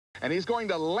And he's going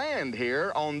to land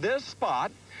here on this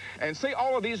spot. And see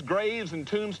all of these graves and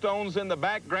tombstones in the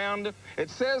background? It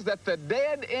says that the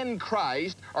dead in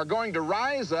Christ are going to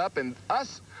rise up, and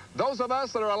those of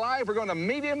us that are alive, are going to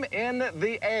meet him in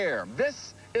the air.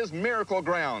 This is miracle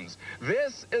grounds.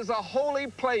 This is a holy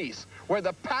place where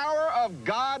the power of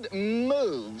God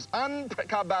moves,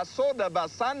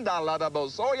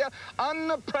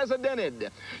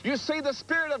 unprecedented. You see, the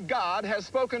Spirit of God has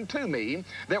spoken to me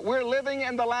that we're living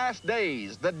in the last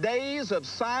days, the days of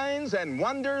signs and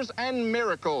wonders and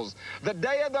miracles, the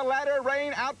day of the latter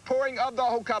rain outpouring of the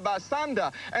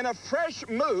Hokabasanda, and a fresh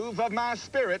move of my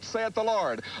Spirit, saith the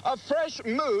Lord, a fresh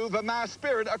move of my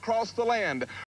Spirit across the land.